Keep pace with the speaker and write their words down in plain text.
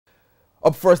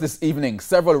Up first this evening,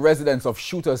 several residents of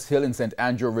Shooters Hill in St.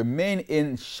 Andrew remain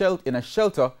in a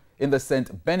shelter in the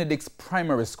St. Benedict's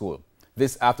Primary School.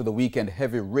 This after the weekend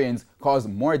heavy rains caused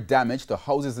more damage to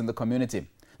houses in the community.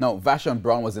 Now, Vashon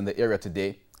Brown was in the area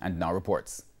today and now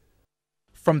reports.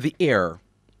 From the air,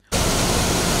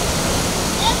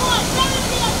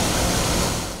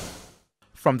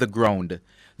 from the ground,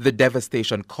 the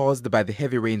devastation caused by the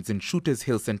heavy rains in Shooters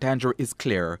Hill, St. Andrew is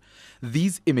clear.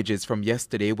 These images from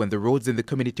yesterday when the roads in the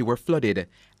community were flooded.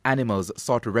 Animals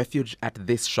sought refuge at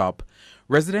this shop.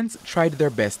 Residents tried their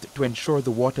best to ensure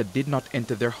the water did not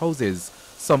enter their houses.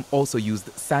 Some also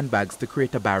used sandbags to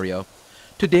create a barrier.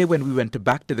 Today when we went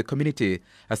back to the community,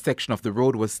 a section of the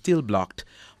road was still blocked.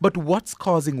 But what's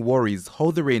causing worries how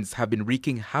the rains have been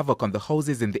wreaking havoc on the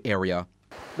houses in the area?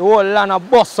 The whole land a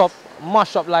bust up,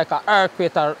 mash up like an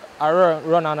earthquake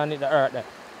run underneath the earth there.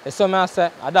 It's something I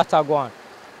say, that's a go on.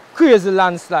 Crazy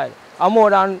landslide. And more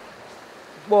than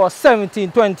about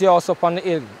 17, 20 hours up on the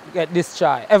hill get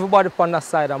destroyed. Everybody on that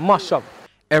side and mash up.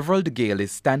 Everald Gale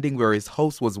is standing where his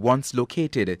house was once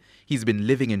located. He's been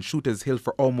living in Shooters Hill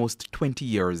for almost 20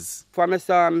 years. From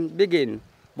the begin,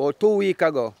 about 2 weeks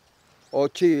ago or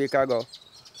 3 weeks ago,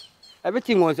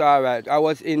 everything was all right. I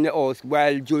was in the house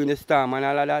while during the storm and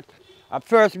all of that. At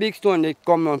first, big stone they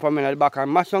come down from in the back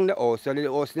and mash on the house, so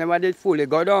the house never did fully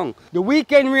go down. The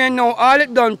weekend rain now, all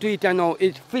it done to it now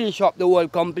is finish up the whole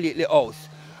completely house.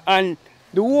 And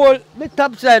the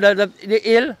top side of the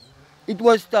hill, it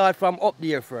was start from up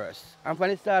there first. And when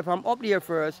it start from up there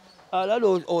first, all of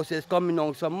those houses coming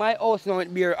down. So my house now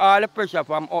it bear all the pressure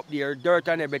from up there, dirt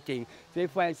and everything. So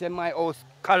if I say my house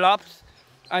collapse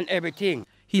and everything.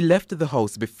 He left the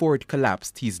house before it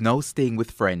collapsed. He's now staying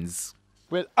with friends.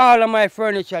 Well, all of my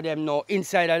furniture them now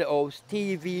inside of the house,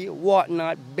 TV,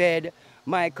 whatnot, bed,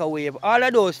 microwave, all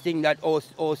of those things that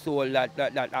also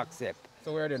that accept.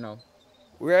 So where are they now?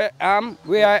 Where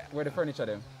the furniture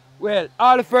them? Well,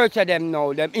 all the furniture them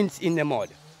now, them in the mud.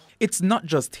 It's not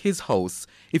just his house.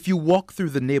 If you walk through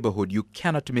the neighborhood, you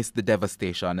cannot miss the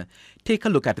devastation. Take a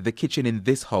look at the kitchen in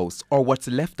this house, or what's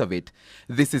left of it.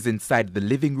 This is inside the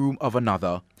living room of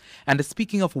another. And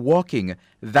speaking of walking,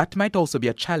 that might also be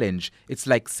a challenge. It's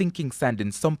like sinking sand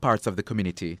in some parts of the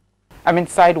community. I'm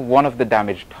inside one of the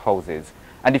damaged houses,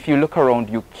 and if you look around,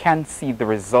 you can see the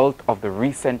result of the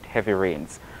recent heavy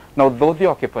rains. Now, though the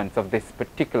occupants of this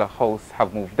particular house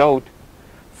have moved out,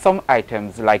 some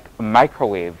items like a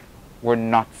microwave were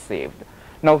not saved.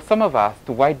 Now, some have asked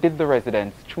why did the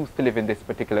residents choose to live in this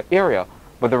particular area,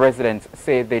 but the residents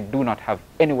say they do not have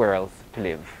anywhere else to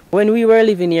live. When we were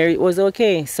living here, it was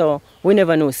okay, so we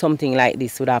never knew something like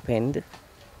this would happen.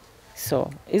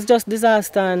 So it's just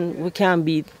disaster and we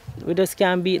just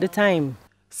can't beat the time.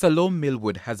 Salome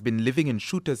Millwood has been living in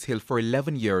Shooters Hill for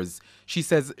 11 years. She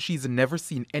says she's never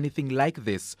seen anything like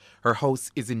this. Her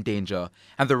house is in danger,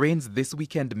 and the rains this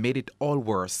weekend made it all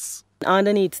worse.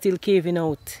 Underneath still caving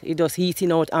out. It just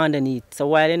heating out underneath. So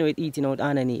while you know it eating out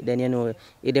underneath, then you know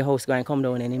the house going to come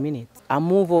down any minute. I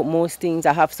move out most things.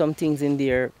 I have some things in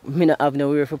there. I don't have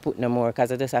nowhere to put no more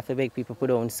because I just have to beg people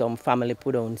put down some, family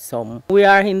put down some. We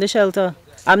are in the shelter.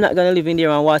 I'm not going to live in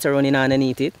there and water running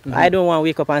underneath it. I don't want to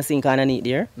wake up and sink underneath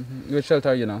there. Which shelter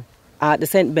are you now? At the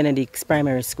St. Benedict's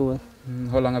Primary School.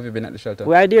 How long have you been at the shelter?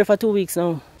 We are there for 2 weeks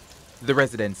now. The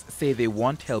residents say they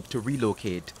want help to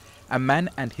relocate. A man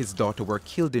and his daughter were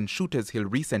killed in Shooters Hill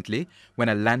recently when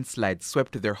a landslide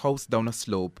swept their house down a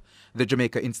slope. The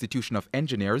Jamaica Institution of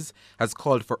Engineers has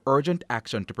called for urgent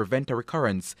action to prevent a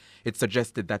recurrence. It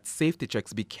suggested that safety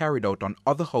checks be carried out on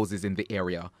other houses in the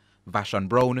area. Vashon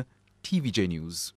Brown, TVJ News.